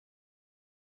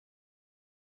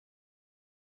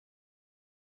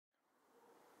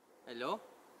Hello,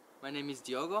 my name is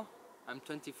Diogo, I'm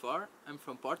 24, I'm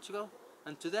from Portugal,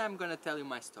 and today I'm gonna tell you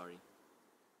my story.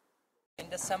 In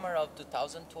the summer of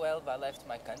 2012 I left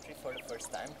my country for the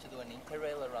first time to do an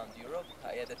interrail around Europe.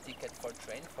 I had a ticket for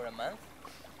train for a month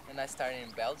and I started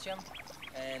in Belgium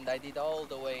and I did all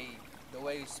the way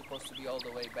it's supposed to be all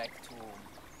the way back to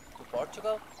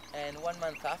Portugal, and 1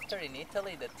 month after in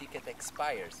Italy the ticket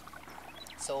expires.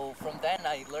 So from then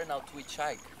I learned how to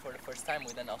hitchhike for the first time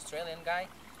with an Australian guy,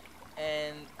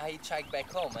 and I hitchhiked back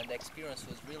home and the experience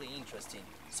was really interesting.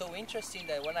 So interesting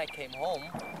that when I came home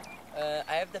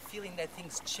I have the feeling that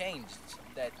things changed,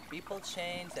 that people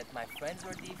changed, that my friends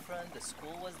were different, the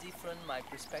school was different, my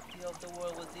perspective of the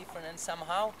world was different, and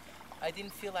somehow I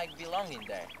didn't feel like belonging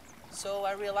there. So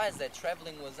I realized that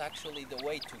traveling was actually the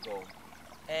way to go.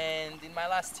 And in my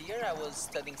last year I was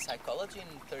studying psychology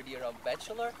in third year of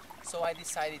bachelor, so I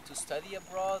decided to study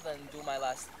abroad and do my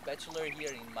last bachelor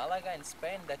here in Malaga in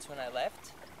Spain. That's when I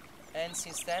left, and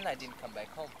since then I didn't come back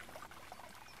home.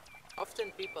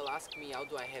 Often people ask me, how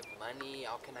do I have money,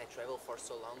 how can I travel for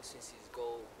so long since it's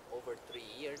go over 3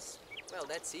 years? Well,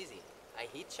 that's easy. I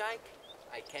hitchhike,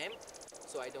 I camp,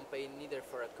 so I don't pay neither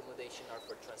for accommodation or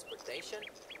for transportation,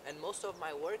 and most of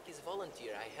my work is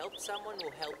volunteer. I help someone who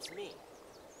helps me.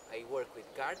 I work with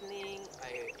gardening,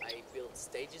 I build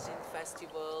stages in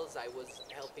festivals, I was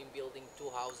helping building 2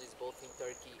 houses both in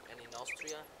Turkey and in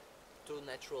Austria, 2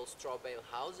 natural straw bale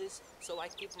houses, so I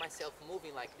keep myself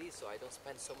moving like this so I don't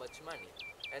spend so much money.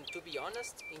 And to be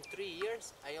honest, in 3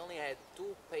 years I only had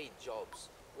 2 paid jobs.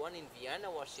 One in Vienna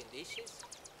washing dishes,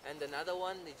 and another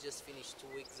one that just finished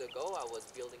 2 weeks ago. I was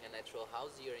building a natural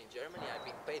house here in Germany. I've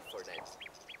been paid for that.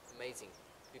 Amazing,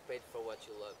 be paid for what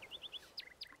you love.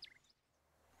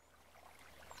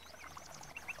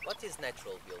 What is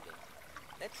natural building?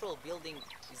 Natural building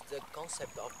is the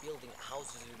concept of building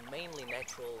houses with mainly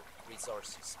natural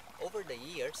resources. Over the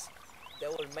years,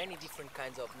 there were many different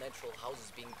kinds of natural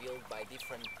houses being built by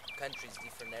different countries,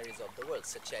 different areas of the world,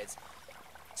 such as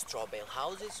straw bale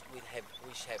houses,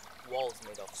 which have walls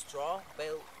made of straw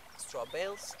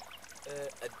bales,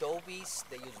 adobes,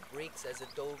 they use bricks as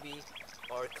adobe,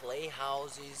 or clay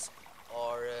houses,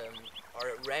 or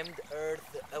rammed earth,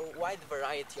 a wide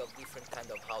variety of different kind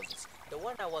of houses. The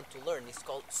one I want to learn is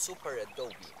called super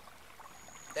adobe.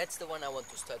 That's the one I want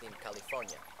to study in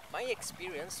California. My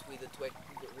experience with the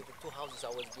 2 houses I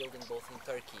was building both in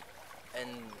Turkey and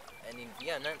in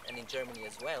Vienna and in Germany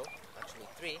as well, actually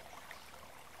 3,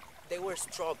 they were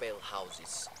straw bale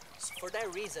houses. So for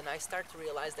that reason I start to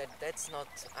realize that that's not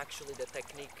actually the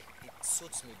technique it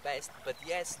suits me best, but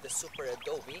yes, the super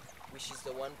adobe, which is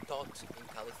the one taught in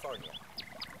California.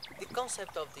 The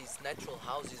concept of these natural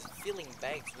houses filling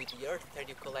bags with the earth that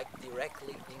you collect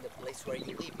directly in the place where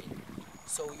you live in.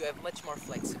 So you have much more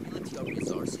flexibility of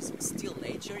resources, still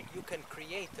nature, you can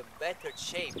create a better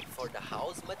shape for the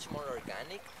house, much more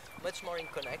organic, much more in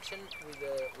connection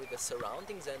with the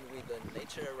surroundings and with the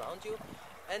nature around you,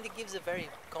 and it gives a very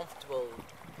comfortable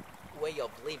way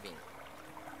of living.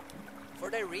 For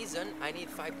that reason I need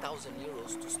 5,000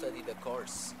 euros to study the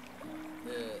course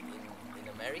in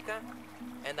America,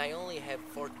 and I only have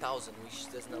 4,000,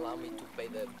 which doesn't allow me to pay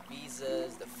the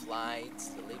visas, the flights,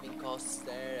 the living costs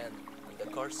there, and the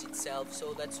course itself,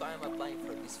 so that's why I'm applying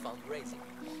for this fundraising.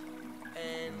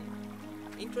 And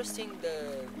interesting,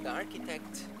 the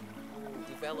architect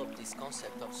who developed this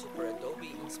concept of super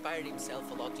adobe inspired himself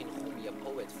a lot in Rumi, a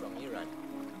poet from Iran,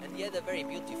 and he had a very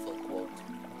beautiful quote: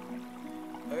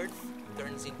 "Earth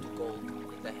turns into gold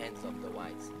in the hands of the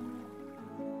wise."